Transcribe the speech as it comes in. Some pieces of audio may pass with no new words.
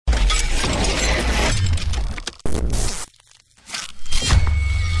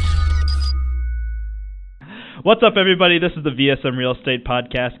What's up, everybody? This is the VSM Real Estate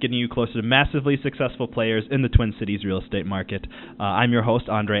Podcast, getting you closer to massively successful players in the Twin Cities real estate market. I'm your host,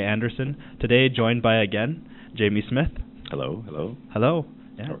 Andre Anderson. Today, joined by, again, Jamie Smith. Hello, hello. Hello.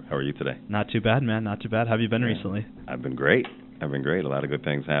 Yeah. How are you today? Not too bad, man. Not too bad. How have you been recently? I've been great. A lot of good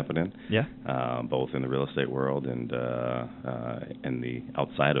things happening. Yeah. Both in the real estate world and in the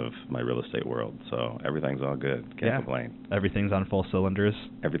outside of my real estate world. So everything's all good. Can't complain. Everything's on full cylinders.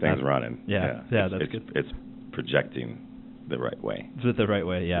 Everything's running. Yeah, that's good. It's projecting the right way. It's the right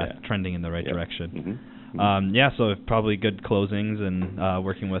way, yeah. Trending in the right direction. Mm-hmm. So probably good closings and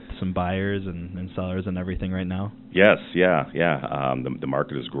working with some buyers and sellers and everything right now. Yes, yeah. The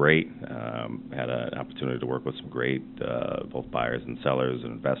market is great. Had an opportunity to work with some great both buyers and sellers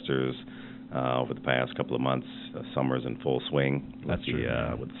and investors over the past couple of months. Summer's in full swing. That's true.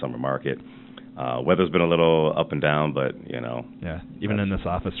 With the summer market. Weather's been a little up and down, but Yeah, even in this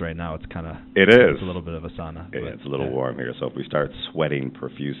office right now, it's kind of. It is. It's a little bit of a sauna. It's a little warm here, so if we start sweating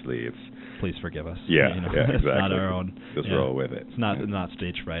profusely, please forgive us. Yeah, exactly. It's not our own. Just roll with it. It's not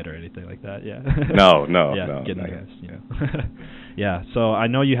stage fright or anything like that. Yeah. No. Getting Yeah. So I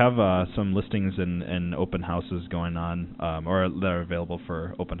know you have some listings and open houses going on, or that are available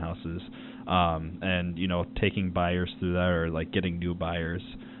for open houses, and taking buyers through that or like getting new buyers.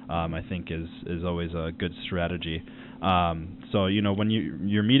 I think is always a good strategy. So when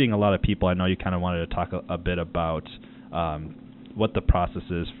you're meeting a lot of people, I know you kind of wanted to talk a bit about what the process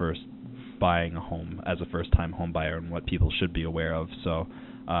is for buying a home as a first-time home buyer and what people should be aware of. So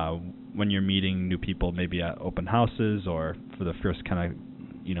when you're meeting new people, maybe at open houses or for the first kind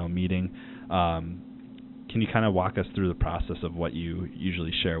of meeting, can you kind of walk us through the process of what you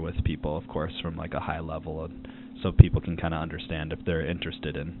usually share with people, of course, from like a high level, and so people can kind of understand if they're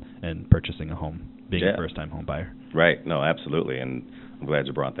interested in purchasing a home, being a first-time home buyer? Right. No, absolutely. And I'm glad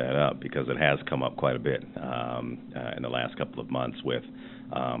you brought that up because it has come up quite a bit in the last couple of months with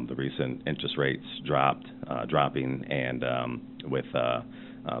the recent interest rates dropping and with the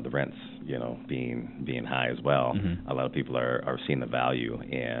rents, being high as well. Mm-hmm. A lot of people are seeing the value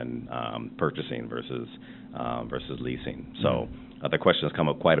in purchasing versus leasing. So the question has come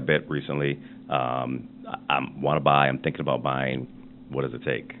up quite a bit recently. I want to buy. I'm thinking about buying. What does it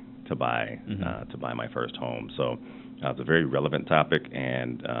take to buy my first home? So it's a very relevant topic,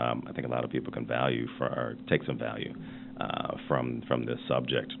 and I think a lot of people can take some value from this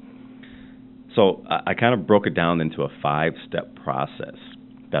subject. So I kind of broke it down into a 5-step process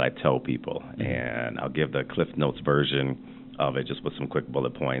that I tell people, and I'll give the Cliff Notes version of it just with some quick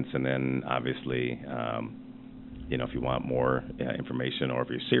bullet points, and then obviously, if you want more information or if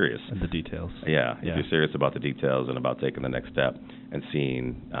you're serious. And the details. Yeah, if you're serious about the details and about taking the next step and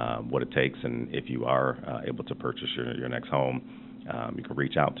seeing what it takes, and if you are able to purchase your next home, you can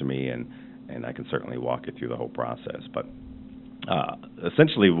reach out to me, and I can certainly walk you through the whole process. But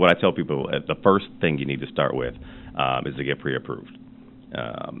essentially what I tell people, the first thing you need to start with is to get pre-approved.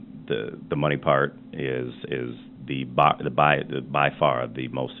 The money part is by far the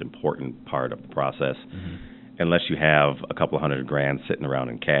most important part of the process. Mm-hmm. Unless you have a couple of $100,000 sitting around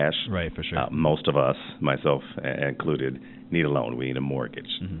in cash, right? For sure. Most of us, myself included, need a loan. We need a mortgage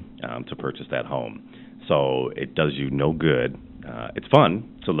to purchase that home. So it does you no good. It's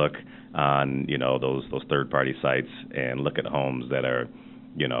fun to look on those third-party sites and look at homes that are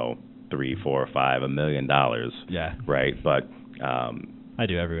 $3, $4, $5, $1 million. Yeah. Right. But I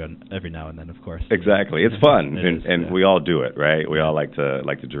do every now and then, of course. Exactly, it's fun, and we all do it, right? We all like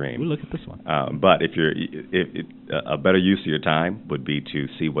to dream. Ooh, look at this one. But if a better use of your time would be to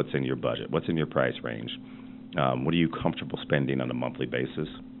see what's in your budget, what's in your price range, what are you comfortable spending on a monthly basis,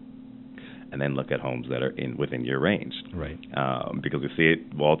 and then look at homes that are within your range. Right. Because we see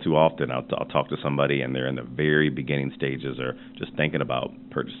it all too often. I'll talk to somebody, and they're in the very beginning stages or just thinking about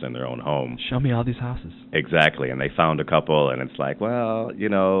purchasing their own home. Show me all these houses. Exactly. And they found a couple, and it's like, well,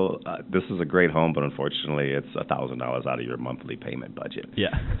 this is a great home, but unfortunately it's $1,000 out of your monthly payment budget. Yeah.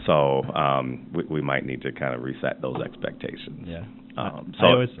 So we might need to kind of reset those expectations. Yeah.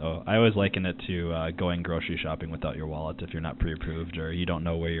 So I always liken it to going grocery shopping without your wallet if you're not pre-approved or you don't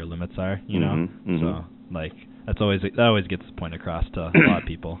know where your limits are. So that always gets the point across to a lot of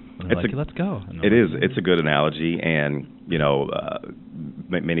people. And they're let's go. It is. It's a good analogy, and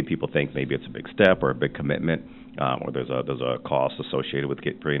many people think maybe it's a big step or a big commitment, or there's a cost associated with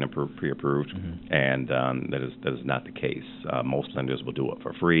getting pre-approved, and that is not the case. Most lenders will do it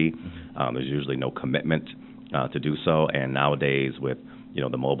for free. There's usually no commitment to do so, and nowadays with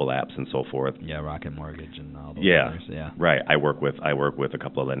the mobile apps and so forth. Yeah, Rocket Mortgage and all those Yeah, others. Yeah. right. I work with a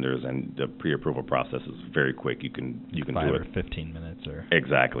couple of lenders, and the pre-approval process is very quick. You can do 5 it or 15 minutes or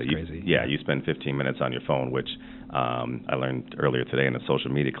exactly. It's crazy. You spend 15 minutes on your phone, which I learned earlier today in a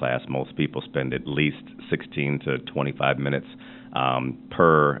social media class. Most people spend at least 16 to 25 minutes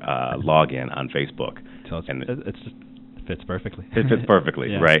per login on Facebook. So it just fits perfectly. It fits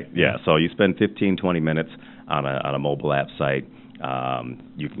perfectly, Yeah. right? Yeah. So you spend 15, 20 minutes on a mobile app site.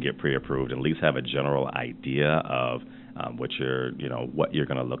 You can get pre-approved and at least have a general idea of what you're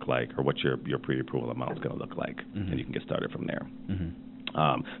going to look like, or what your pre-approval amount is going to look like, and you can get started from there.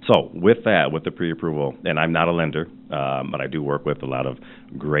 So with the pre-approval, and I'm not a lender, but I do work with a lot of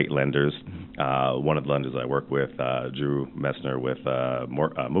great lenders. One of the lenders I work with, Drew Messner with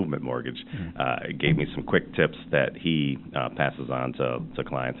Movement Mortgage, gave me some quick tips that he passes on to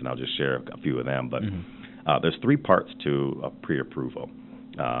clients, and I'll just share a few of them. But there's 3 parts to a pre-approval,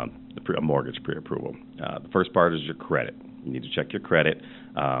 a mortgage pre-approval. The first part is your credit. You need to check your credit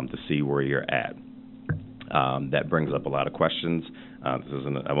to see where you're at. That brings up a lot of questions.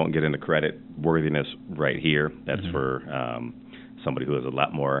 I won't get into credit worthiness right here. That's for somebody who has a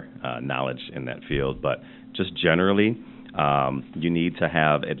lot more knowledge in that field. But just generally, you need to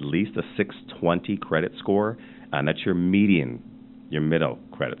have at least a 620 credit score, and that's your median, your middle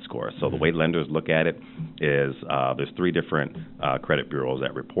credit score. So the way lenders look at it is there's 3 different credit bureaus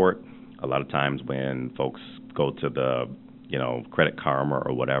that report. A lot of times when folks go to the Credit Karma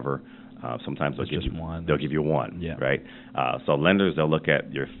or whatever, sometimes they'll give you one, right? So lenders, they'll look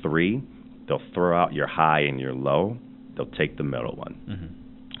at your 3, they'll throw out your high and your low, they'll take the middle one.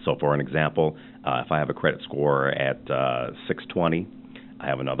 So for an example, if I have a credit score at 620, I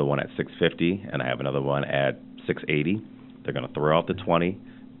have another one at 650, and I have another one at 680. They're going to throw out the 20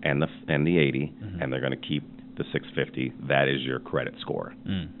 and the 80, and they're going to keep the 650. That is your credit score.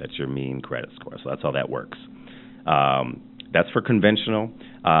 That's your mean credit score. So that's how that works. That's for conventional.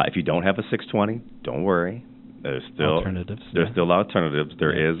 If you don't have a 620, don't worry. There's still alternatives. There's still alternatives.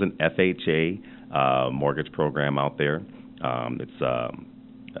 There is an FHA mortgage program out there.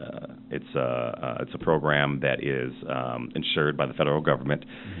 It's a program that is insured by the federal government,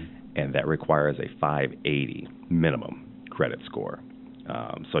 and that requires a 580 minimum credit score.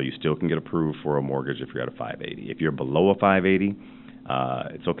 So you still can get approved for a mortgage if you're at a 580. If you're below a 580,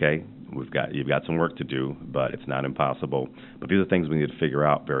 it's okay. You've got some work to do, but it's not impossible. But these are things we need to figure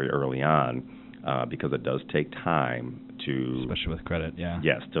out very early on, because it does take time to, especially with credit,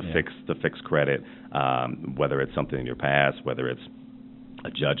 Yes, to fix credit, whether it's something in your past, whether it's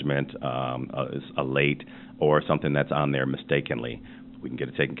a judgment, a late, or something that's on there mistakenly. We can get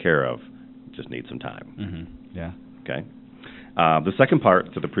it taken care of. Just need some time. Okay. The second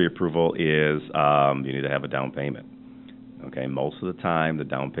part to the pre-approval is you need to have a down payment. Okay, most of the time the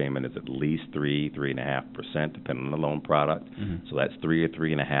down payment is at least 3.5%, depending on the loan product. So that's 3 or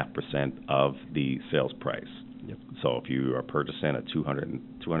 3.5% of the sales price. So if you are purchasing a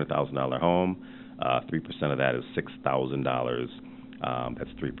 $200,000 home, 3% of that is $6,000.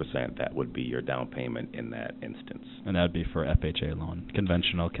 That's 3%. That would be your down payment in that instance. And that would be for FHA loan.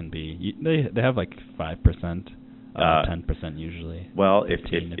 Conventional can be they have like 5%, 10% usually. Well,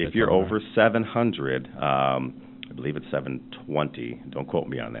 if you're over 700. I believe it's 720. Don't quote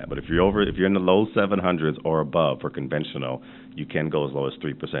me on that. But if you're in the low 700s or above for conventional, you can go as low as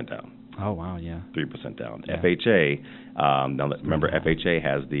 3% down. Oh wow, yeah. 3% down. FHA. Now remember, FHA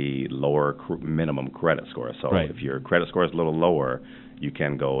has the lower minimum credit score. So if your credit score is a little lower, you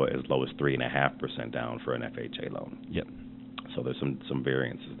can go as low as 3.5% down for an FHA loan. So there's some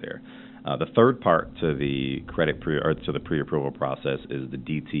variances there. The third part to the to the pre-approval process is the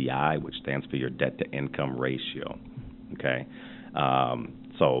DTI, which stands for your debt-to-income ratio. Okay,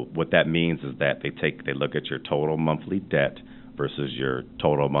 so what that means is that they look at your total monthly debt versus your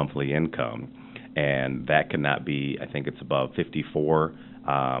total monthly income, and that cannot be. I think it's above 54,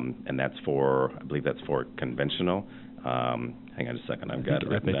 and I believe that's for conventional. Hang on a second, I've got it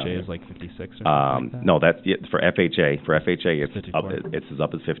written down. FHA is like 56 or something like that? No, that's for FHA. For FHA, it's 54? It's as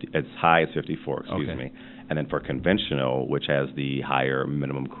up as 50. It's high as 54. Excuse me. And then for conventional, which has the higher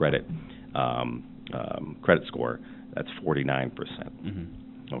minimum credit score, that's 49%.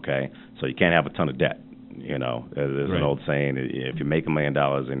 Okay, so you can't have a ton of debt. There's an old saying: if you make $1 million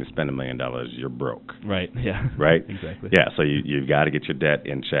and you spend $1 million, you're broke. Right. Yeah. Right. Exactly. Yeah. So you've got to get your debt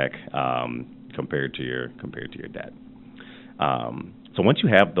in check compared to your debt. So once you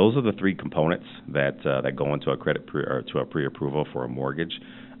have, those are the 3 components that go into a pre-approval for a mortgage,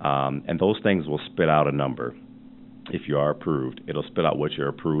 and those things will spit out a number. If you are approved, it'll spit out what you're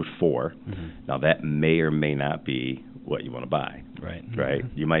approved for. Now that may or may not be what you want to buy. Right. Right?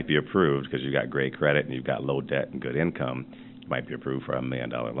 You might be approved because you got great credit and you've got low debt and good income. You might be approved for $1 million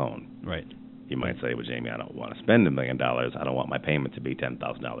loan. Right. You might say, well, Jamie, I don't want to spend $1 million. I don't want my payment to be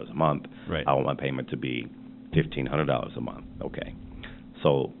 $10,000 a month. Right. I want my payment to be $1,500 a month. Okay.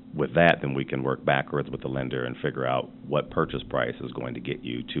 So with that, then we can work backwards with the lender and figure out what purchase price is going to get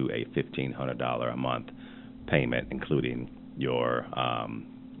you to a $1,500 a month payment, including your,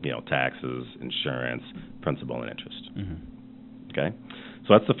 taxes, insurance, principal, and interest. Mm-hmm. Okay.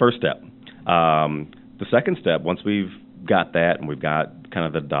 So that's the first step. The second step, once we've got that and we've got kind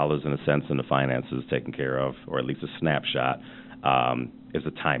of the dollars and the cents and the finances taken care of, or at least a snapshot, is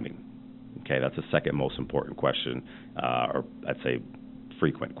the timing. Okay, that's the second most important question, or I'd say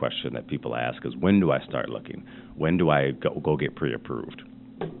frequent question that people ask is, when do I start looking? When do I go get pre-approved?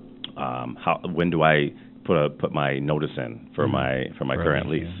 When do I put my notice in for my current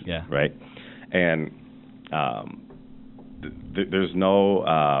lease? Yeah. Right, and there's no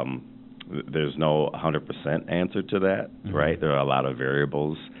 100% answer to that, mm-hmm. right? There are a lot of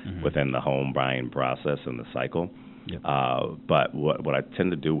variables mm-hmm. within the home buying process and the cycle. Yep. But what I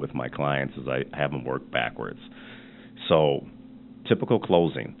tend to do with my clients is I have them work backwards. So typical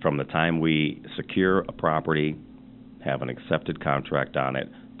closing, from the time we secure a property, have an accepted contract on it,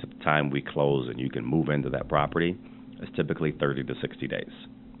 to the time we close and you can move into that property, is typically 30 to 60 days.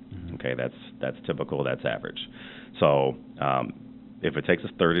 Mm-hmm. Okay, that's typical, that's average. So if it takes us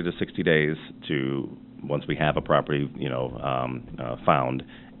 30 to 60 days to, once we have a property, found,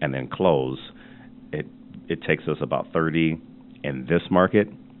 and then close, it takes us about 30 in this market,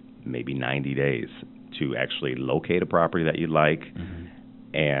 maybe 90 days to actually locate a property that you like mm-hmm.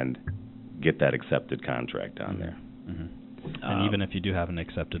 and get that accepted contract on there. Mm-hmm. And even if you do have an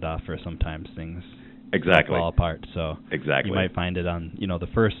accepted offer, sometimes things exactly fall apart. So exactly you might find it on the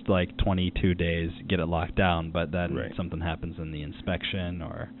first 22 days, get it locked down, but then right. something happens in the inspection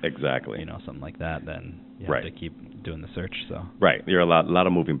or exactly something like that, then you have right. to keep doing the search. So right, there are a lot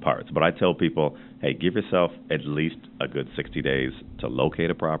of moving parts. But I tell people, hey, give yourself at least a good 60 days to locate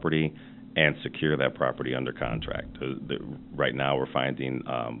a property and secure that property under contract. Right now, we're finding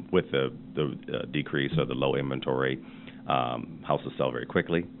with the decrease or the low inventory, houses sell very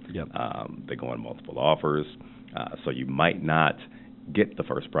quickly. Yep. They go on multiple offers, so you might not get the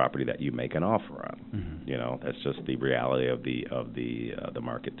first property that you make an offer on. Mm-hmm. That's just the reality of the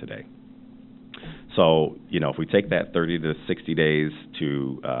market today. So if we take that 30 to 60 days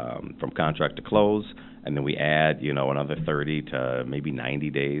to from contract to close, and then we add another 30 to maybe 90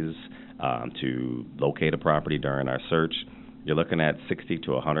 days to locate a property during our search, you're looking at 60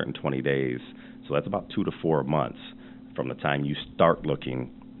 to 120 days. So that's about 2 to 4 months from the time you start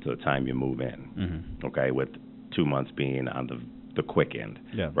looking to the time you move in. Mm-hmm. Okay, with 2 months being on the quick end.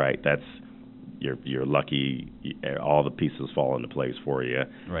 Yeah. Right. That's you're lucky. All the pieces fall into place for you.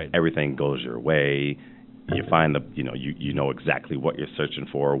 Right. Everything goes your way. You find you know exactly what you're searching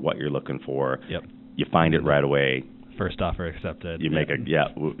for, what you're looking for. Yep. You find it right away. First offer accepted. You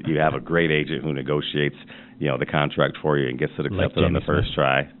you have a great agent who negotiates the contract for you and gets it accepted on the first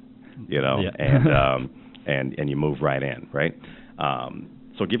try. And you move right in, right?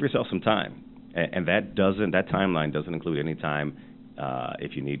 So give yourself some time, and that timeline doesn't include any time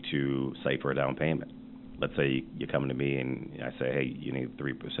if you need to save for a down payment. Let's say you come to me and I say, hey, you need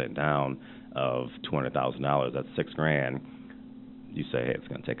 3% down of $200,000. That's $6,000. You say, hey, it's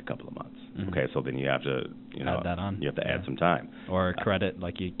going to take a couple of months. Mm-hmm. Okay, so then you have to add that on. You have to add some time. Or credit,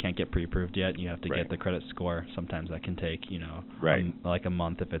 like you can't get pre-approved yet. You have to right. get the credit score. Sometimes that can take right. like a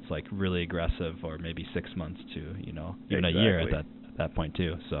month if it's like really aggressive, or maybe 6 months to even exactly. a year at that point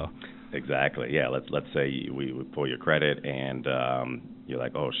too. So exactly, yeah. Let's say we pull your credit and you're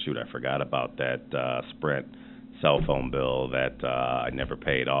like, oh shoot, I forgot about that Sprint cell phone bill that I never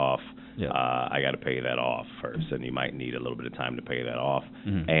paid off. Yep. I got to pay that off first, and you might need a little bit of time to pay that off,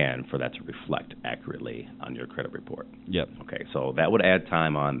 mm-hmm. and for that to reflect accurately on your credit report. Yep. Okay, so that would add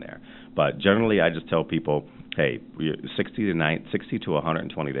time on there. But generally, I just tell people, hey, 60 to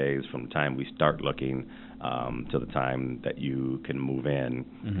 120 days from the time we start looking to the time that you can move in,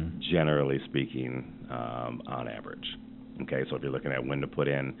 mm-hmm. generally speaking, on average. Okay, so if you're looking at when to put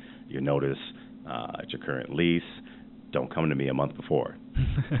in your notice at your current lease, don't come to me a month before,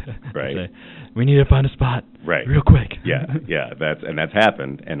 right? Say, we need to find a spot, right? Real quick. yeah. That's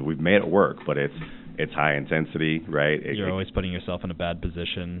happened, and we've made it work, but it's high intensity, right? You're always putting yourself in a bad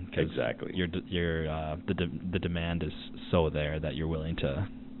position. Exactly. The demand is so there that you're willing to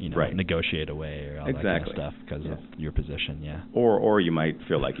Right. negotiate away or all that kind of Exactly. stuff because of your position. Yeah. Or you might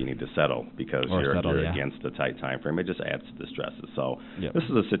feel like you need to settle because Or you're settle, yeah. against the tight time frame. It just adds to the stresses. So Yep. this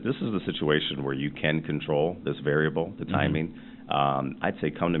is a situation where you can control this variable, the timing. I'd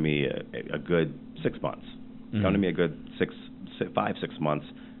say come to me a good 6 months. Come to me a good 5-6 months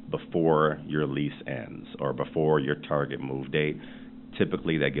before your lease ends or before your target move date.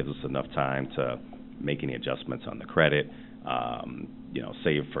 Typically, that gives us enough time to make any adjustments on the credit,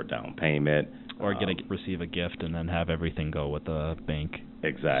 save for down payment. Or receive a gift and then have everything go with the bank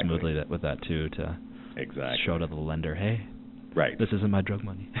smoothly with that too to show to the lender, hey, right, this isn't my drug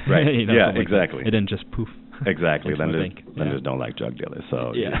money. Right. Yeah, like exactly. It didn't just poof. Exactly. Bank. Lenders don't like drug dealers,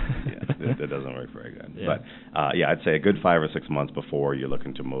 so it doesn't work very good. Yeah. But I'd say a good 5 or 6 months before you're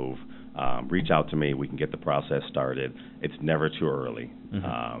looking to move, reach out to me. We can get the process started. It's never too early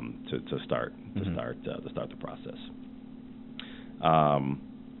to start the process.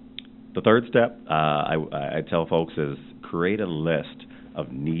 The third step I tell folks is create a list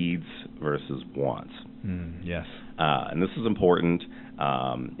of needs versus wants. Yes. And this is important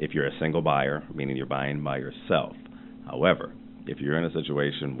if you're a single buyer, meaning you're buying by yourself. However, if you're in a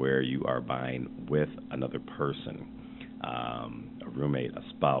situation where you are buying with another person, a roommate, a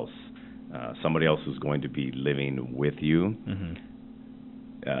spouse, somebody else who's going to be living with you,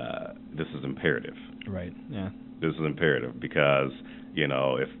 this is imperative. Right, yeah. This is imperative because,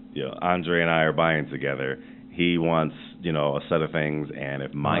 if Andre and I are buying together, he wants, a set of things, and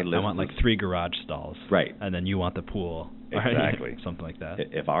if my list I want like 3 garage stalls. Right. And then you want the pool. Exactly. Right? Something like that.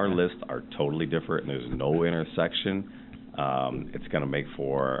 If our lists are totally different and there's no intersection, it's going to make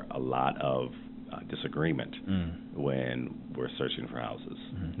for a lot of disagreement when we're searching for houses.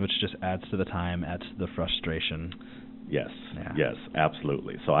 Which just adds to the time, adds to the frustration. Yes, Yeah. yes,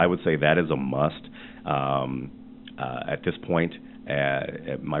 absolutely. So I would say that is a must. At this point,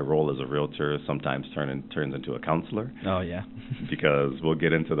 my role as a realtor sometimes turns into a counselor. Oh, yeah. Because we'll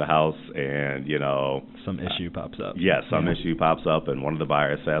get into the house and, some issue pops up. Yes, some issue pops up, and one of the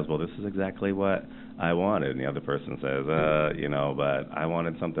buyers says, well, this is exactly what I wanted. And the other person says, but I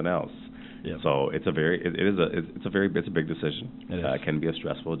wanted something else. Yep. So it's a big decision. It can be a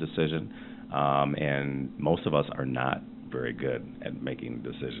stressful decision. And most of us are not very good at making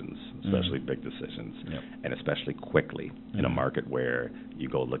decisions, especially big decisions, and especially quickly in a market where you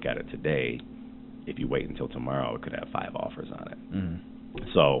go look at it today. If you wait until tomorrow, it could have 5 offers on it.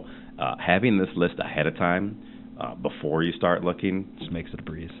 So having this list ahead of time before you start looking just makes it a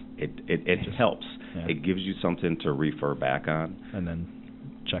breeze. It just helps. Yeah. It gives you something to refer back on. And then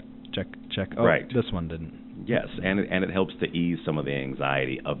check. Oh, right. This one didn't. Yes, and it helps to ease some of the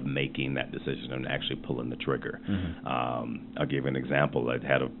anxiety of making that decision and actually pulling the trigger. I'll give you an example. I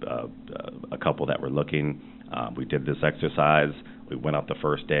had a couple that were looking. We did this exercise. We went out the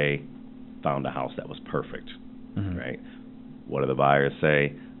first day, found a house that was perfect. Right? What do the buyers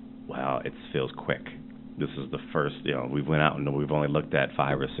say? Well, it feels quick. This is the first. We went out and we've only looked at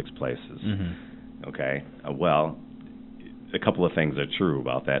 5 or 6 places. Okay. Well, a couple of things are true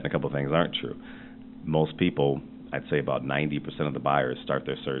about that, and a couple of things aren't true. Most people, I'd say about 90% of the buyers start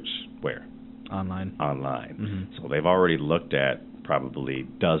their search where? Online. So they've already looked at probably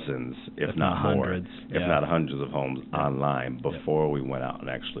dozens, if not more, hundreds, if not hundreds of homes online before we went out and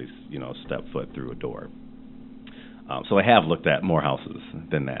actually, stepped foot through a door. So they have looked at more houses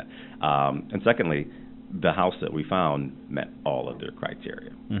than that. And secondly, the house that we found met all of their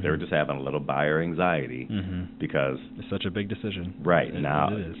criteria. They were just having a little buyer anxiety because it's such a big decision. Right. Now,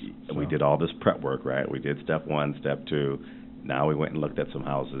 we did all this prep work, right? We did step 1, step 2. Now we went and looked at some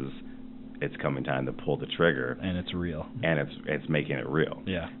houses. It's coming time to pull the trigger. And it's real. And it's making it real.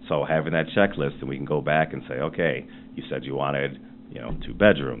 Yeah. So having that checklist, and we can go back and say, okay, you said you wanted, 2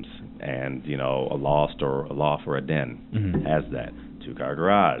 bedrooms and, a loft or a den. Has that. 2-car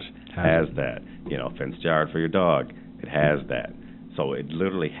garage. Has that. Fenced yard for your dog. It has that. So it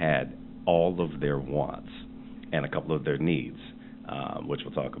literally had all of their wants and a couple of their needs, which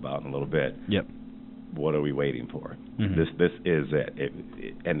we'll talk about in a little bit. Yep. What are we waiting for? This is it.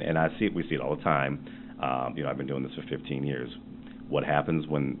 And we see it all the time. I've been doing this for 15 years. What happens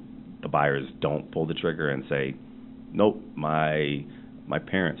when the buyers don't pull the trigger and say, nope, my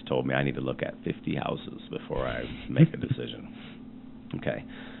parents told me I need to look at 50 houses before I make a decision. Okay.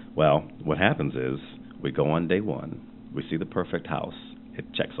 Well, what happens is we go on day 1. We see the perfect house. It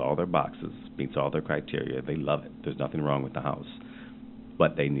checks all their boxes, meets all their criteria. They love it. There's nothing wrong with the house.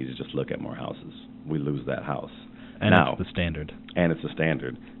 But they need to just look at more houses. We lose that house. And now, it's the standard. And it's the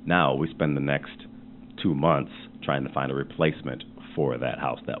standard. Now we spend the next 2 months trying to find a replacement for that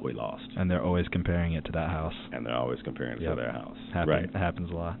house that we lost. And they're always comparing it to that house. And they're always comparing it to their house. Right. It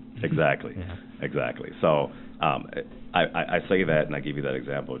happens a lot. Exactly. Yeah. Exactly. So I say that, and I give you that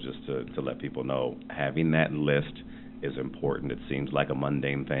example just to let people know having that list is important. It seems like a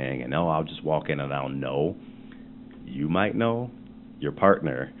mundane thing, and I'll just walk in and I'll know. You might know. Your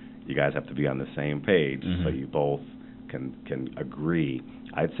partner, you guys have to be on the same page so you both can agree.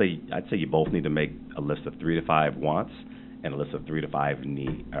 I'd say you both need to make a list of 3 to 5 wants and a list of 3 to 5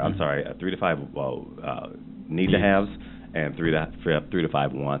 need. I'm sorry, 3 to 5 need to haves and 3 to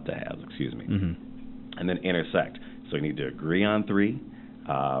 5 want to haves. Excuse me. And then intersect. So you need to agree on 3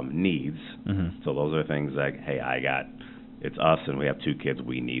 needs. So those are things like, hey, it's us and we have 2 kids.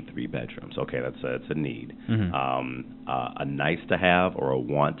 We need 3 bedrooms. Okay, that's a need. A nice to have or a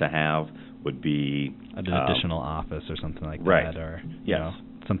want to have would be an additional office or something like right. that, or yes.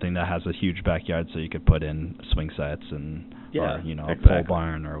 Something that has a huge backyard so you could put in swing sets and or exactly. a pole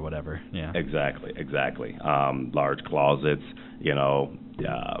barn or whatever. Yeah. Exactly. Large closets.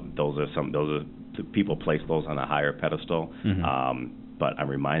 Those are people place those on a higher pedestal. But I'm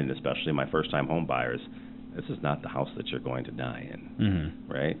reminded, especially my first-time home buyers, this is not the house that you're going to die in,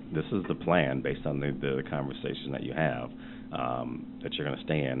 right? This is the plan based on the conversation that you have that you're going to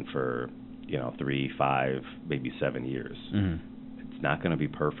stay in for 3, 5, maybe 7 years. It's not going to be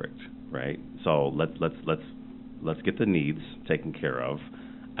perfect, right? So let's get the needs taken care of,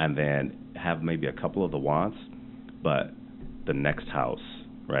 and then have maybe a couple of the wants, but the next house,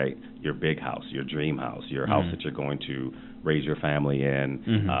 right? Your big house, your dream house, your house that you're going to raise your family in,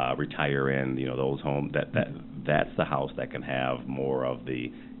 retire in, those homes. That's the house that can have more of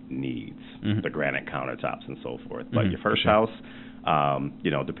the needs, the granite countertops and so forth. But your first house,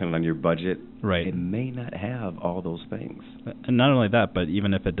 depending on your budget, right, it may not have all those things. And not only that, but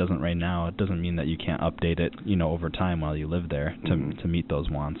even if it doesn't right now, it doesn't mean that you can't update it, over time while you live there to meet those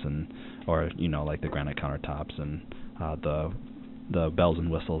wants or like the granite countertops and the bells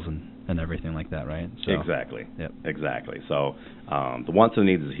and whistles and everything like that, right? So, exactly. Yep. Exactly. So the wants and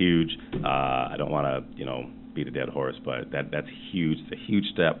needs is huge. I don't want to, beat a dead horse, but that's huge. It's a huge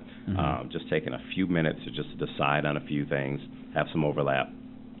step. Just taking a few minutes to just decide on a few things, have some overlap.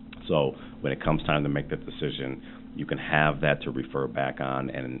 So when it comes time to make that decision, you can have that to refer back on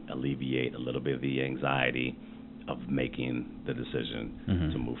and alleviate a little bit of the anxiety of making the decision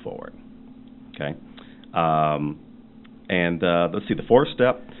to move forward. Okay? And let's see, the 4th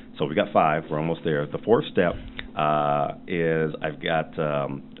step, so we got 5, we're almost there. The 4th step is I've got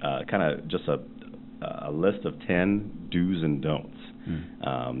kind of just a list of 10 do's and don'ts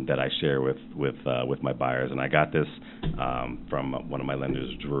that I share with my buyers. And I got this from one of my lenders,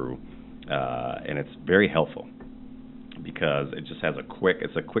 Drew, and it's very helpful because it just has a quick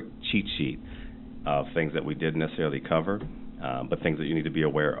cheat sheet of things that we didn't necessarily cover, but things that you need to be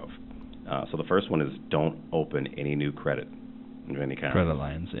aware of. So the first one is don't open any new credit of any kind. Credit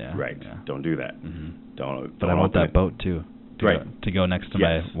lines, yeah. Right. Yeah. Don't do that. But I want that boat too. To go next to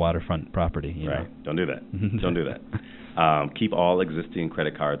yes. my waterfront property. Right. Don't do that. Don't do that. Keep all existing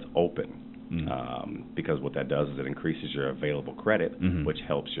credit cards open because what that does is it increases your available credit, which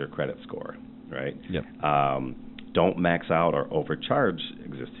helps your credit score. Right. Yep. Don't max out or overcharge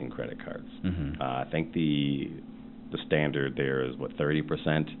existing credit cards. I think the standard there is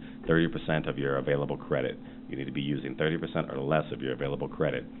 30% of your available credit. You need to be using 30% or less of your available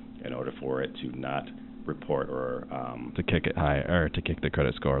credit in order for it to not report or to kick it high or to kick the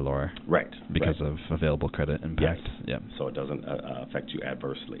credit score lower. Right. Because of available credit impact. Yes. Yep. So it doesn't affect you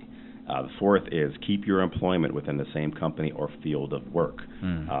adversely. The 4th is keep your employment within the same company or field of work.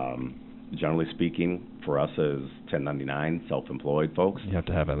 Generally speaking, for us as 1099 self-employed folks, you have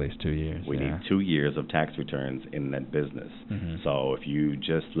to have at least 2 years. We need 2 years of tax returns in that business. So if you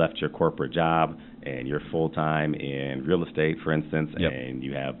just left your corporate job and you're full-time in real estate, for instance, and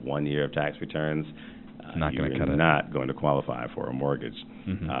you have 1 year of tax returns, you're not going to qualify for a mortgage.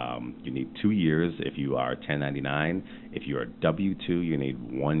 You need 2 years if you are 1099. If you are W-2, you need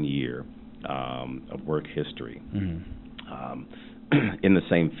 1 year of work history. In the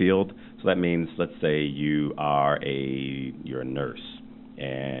same field. So that means, let's say you're a nurse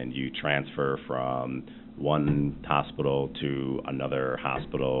and you transfer from one hospital to another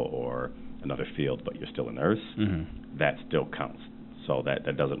hospital or another field, but you're still a nurse, that still counts. So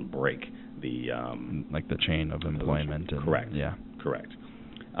that doesn't break the like the chain of employment. Correct. Yeah. Correct.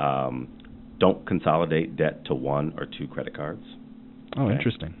 Don't consolidate debt to 1 or 2 credit cards. Oh,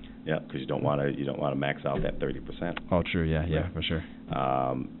 interesting. Yeah, because you don't want to max out that 30%. Oh, true. Yeah, for sure.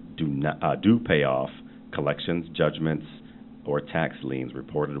 Do pay off collections, judgments, or tax liens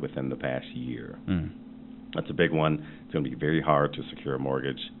reported within the past year. That's a big one. It's going to be very hard to secure a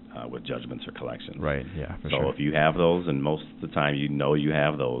mortgage with judgments or collections. Right. Yeah. For So sure. if you have those, and most of the time you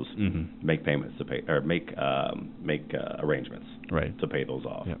have those, Mm-hmm. make payments to pay, or make arrangements Right. to pay those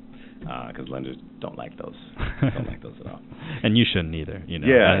off. Yep. Because lenders don't like those. Don't like those at all. And you shouldn't either. You know,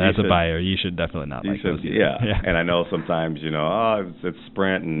 Yeah, as you a should. buyer, you should definitely not You like should, those either. yeah. And I know sometimes, it's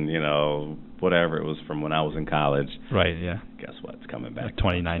Sprint and, whatever it was from when I was in college. Right. Yeah. Guess what? It's coming back. A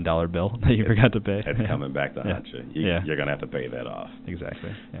 $29 bill that you forgot to pay. It's coming back to haunt you. Yeah. You're going to have to pay that off.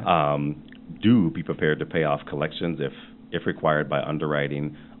 Exactly. Yeah. Do be prepared to pay off collections if required by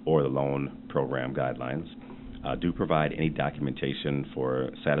underwriting or the loan program guidelines. Do provide any documentation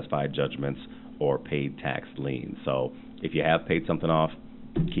for satisfied judgments or paid tax liens. So if you have paid something off,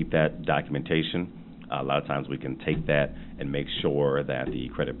 keep that documentation. A lot of times we can take that and make sure that the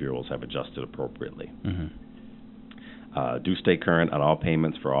credit bureaus have adjusted appropriately. Mm-hmm. Do stay current on all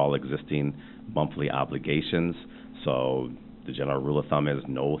payments for all existing monthly obligations. So the general rule of thumb is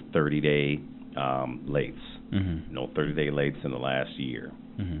no 30-day lates. Mm-hmm. No 30-day lates in the last year.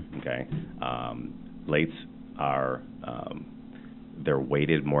 Mm-hmm. Okay, lates are they're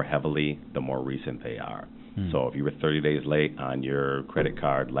weighted more heavily the more recent they are. Mm. So if you were 30 days late on your credit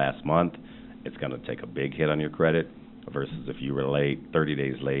card last month, it's going to take a big hit on your credit. Versus if you were late 30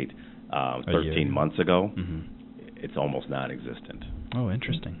 days late 13 months ago, Mm-hmm. it's almost non-existent. Oh,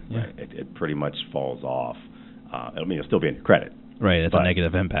 interesting. Yeah. Right? It pretty much falls off. It'll still be in your credit. Right, it's But- a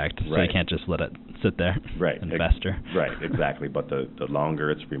negative impact, so right. you can't just let it sit there Right. and fester. Right, exactly. But the longer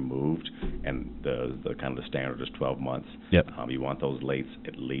it's removed, and the kind of the standard is 12 months. Yep. You want those lates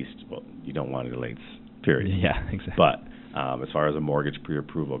at least. Well, you don't want any lates, period. Yeah, exactly. But as far as a mortgage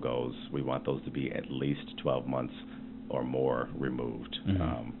pre-approval goes, we want those to be at least 12 months or more removed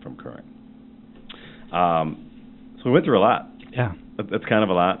from current. So we went through a lot. Yeah. That's kind of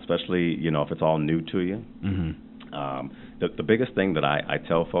a lot, especially if it's all new to you. Mm-hmm. The biggest thing that I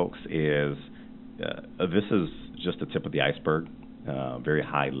tell folks is this is just the tip of the iceberg, very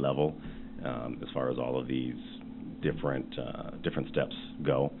high level as far as all of these different steps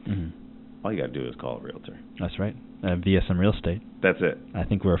go. Mm-hmm. All you got to do is call a realtor. That's right. Via some real estate. That's it. I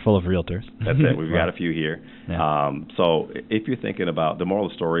think we're full of realtors. That's it. We've got a few here. Yeah. So if you're thinking about, the moral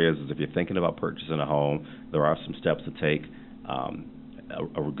of the story is if you're thinking about purchasing a home, there are some steps to take. A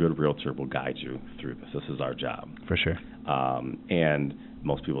good realtor will guide you through this. This is our job. For sure. And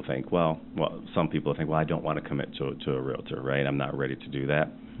most people think, some people think, I don't want to commit to a realtor, right? I'm not ready to do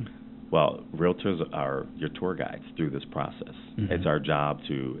that. Well, realtors are your tour guides through this process. Mm-hmm. It's our job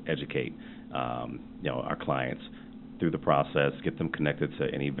to educate, our clients through the process, get them connected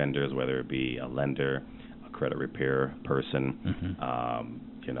to any vendors, whether it be a lender, a credit repair person. Mm-hmm.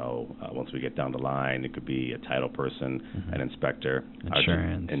 Once we get down the line, it could be a title person, an inspector,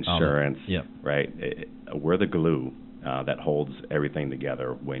 insurance, yep. Right? We're the glue that holds everything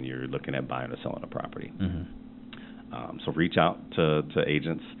together when you're looking at buying or selling a property. Mm-hmm. So reach out to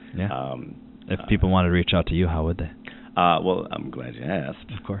agents. Yeah. If people want to reach out to you, how would they? Well, I'm glad you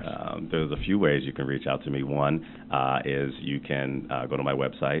asked. Of course. There's a few ways you can reach out to me. One is you can go to my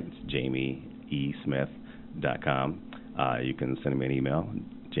website, it's jamieesmith.com. You can send me an email,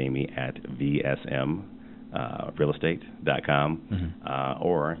 jamie@vsmrealestate.com,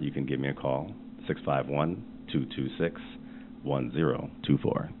 or you can give me a call,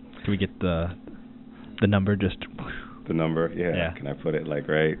 651-226-1024. Can we get the number just? The number? Yeah. Can I put it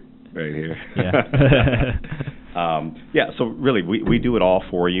right here? Yeah. So really, we do it all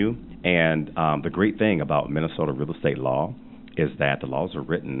for you. And the great thing about Minnesota real estate law is that the laws are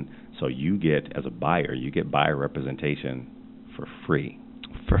written so you get, as a buyer, you get buyer representation for free.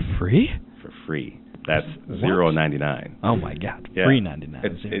 For free? For free. That's What? $0.99. Oh my God! Yeah. Free 99.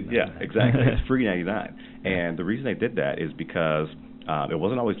 Yeah, exactly. It's free 99. And the reason they did that is because it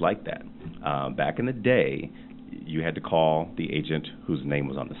wasn't always like that. Back in the day, you had to call the agent whose name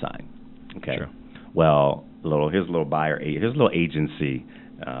was on the sign. Okay. True. Well, here's a little agency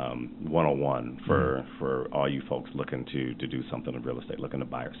 101 for all you folks looking to do something in real estate, looking to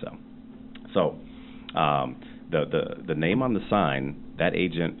buy or sell. So the name on the sign, that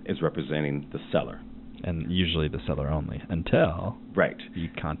agent is representing the seller. And usually the seller only until Right. you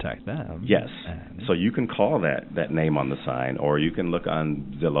contact them. Yes. And So you can call that name on the sign, or you can look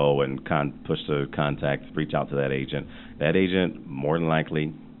on Zillow and push the contact, reach out to that agent. That agent more than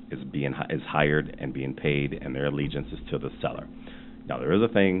likely is hired and being paid, and their allegiance is to the seller. Now there is a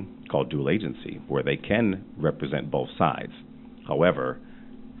thing called dual agency where they can represent both sides. However,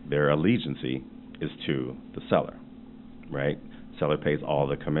 their allegiance is to the seller, right? Seller pays all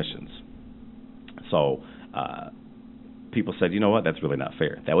the commissions. So people said, you know what, that's really not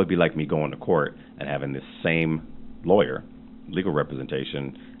fair. That would be like me going to court and having the same lawyer, legal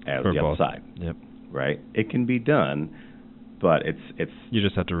representation as For the both. other side. Yep. Right? It can be done, but it's You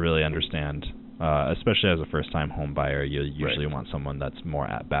just have to really understand, especially as a first-time home buyer, you usually want someone that's more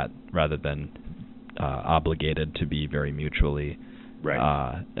at bat rather than obligated to be very mutually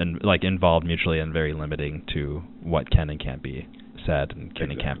and like involved mutually and very limiting to what can and can't be said and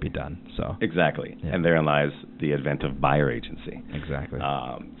can and can't be done. So exactly, yeah. And therein lies the advent of buyer agency. Exactly.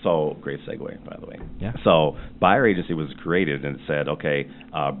 So great segue, by the way. Yeah. So buyer agency was created and said, okay,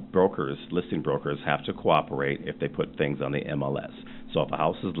 listing brokers have to cooperate if they put things on the MLS. So if a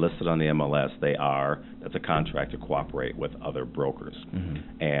house is listed on the MLS, that's a contract to cooperate with other brokers.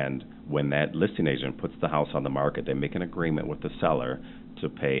 Mm-hmm. And when that listing agent puts the house on the market, they make an agreement with the seller to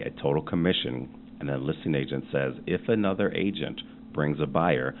pay a total commission. And the listing agent says, if another agent brings a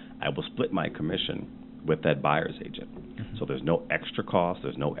buyer, I will split my commission with that buyer's agent. Mm-hmm. So there's no extra cost,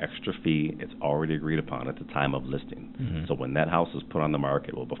 there's no extra fee. It's already agreed upon at the time of listing. Mm-hmm. So when that house is put on the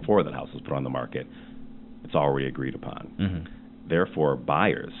market, before that house is put on the market, it's already agreed upon. Mm-hmm. Therefore,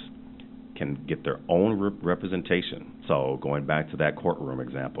 buyers can get their own representation. So going back to that courtroom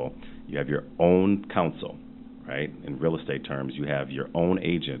example, you have your own counsel, right? In real estate terms, you have your own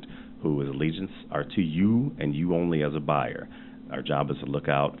agent whose allegiance are to you and you only as a buyer. Our job is to look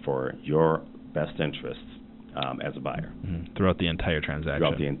out for your best interests as a buyer. Mm-hmm. Throughout the entire transaction.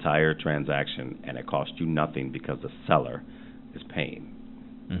 Throughout the entire transaction, and it costs you nothing because the seller is paying.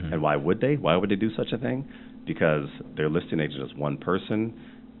 Mm-hmm. And why would they? Why would they do such a thing? Because their listing agent is one person.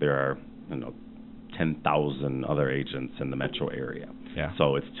 There are 10,000 other agents in the metro area. Yeah.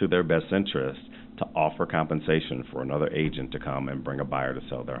 So it's to their best interest to offer compensation for another agent to come and bring a buyer to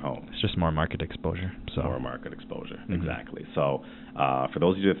sell their home. It's just more market exposure. So more market exposure, mm-hmm. exactly. So for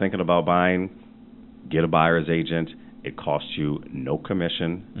those of you that are thinking about buying, get a buyer's agent. It costs you no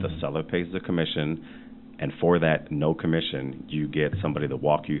commission. Mm-hmm. The seller pays the commission. And for that no commission, you get somebody to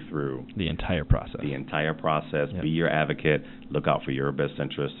walk you through the entire process. Yep. Be your advocate, look out for your best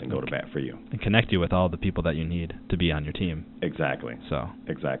interests, and go to bat for you. And connect you with all the people that you need to be on your team. Exactly.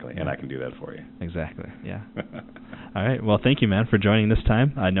 Exactly. And I can do that for you. Exactly, yeah. All right, well, thank you, man, for joining this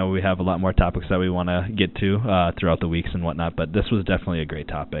time. I know we have a lot more topics that we want to get to throughout the weeks and whatnot, but this was definitely a great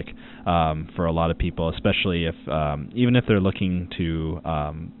topic for a lot of people, especially if even if they're looking to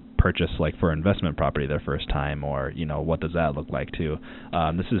purchase like for investment property their first time, or what does that look like too.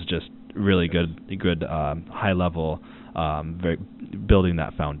 This is just really good high level building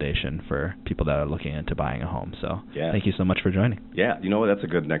that foundation for people that are looking into buying a home. So thank you so much for joining. Yeah, that's a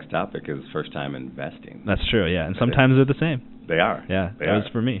good next topic is first time investing. That's true, yeah, and sometimes they're the same. They are. Yeah, that was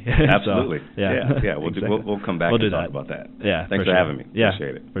for me. Absolutely. So, yeah. We'll come back and talk about that. Yeah, Thanks for having me. Yeah,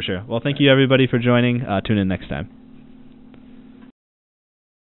 appreciate it. For sure. Well, thank you everybody for joining. Tune in next time.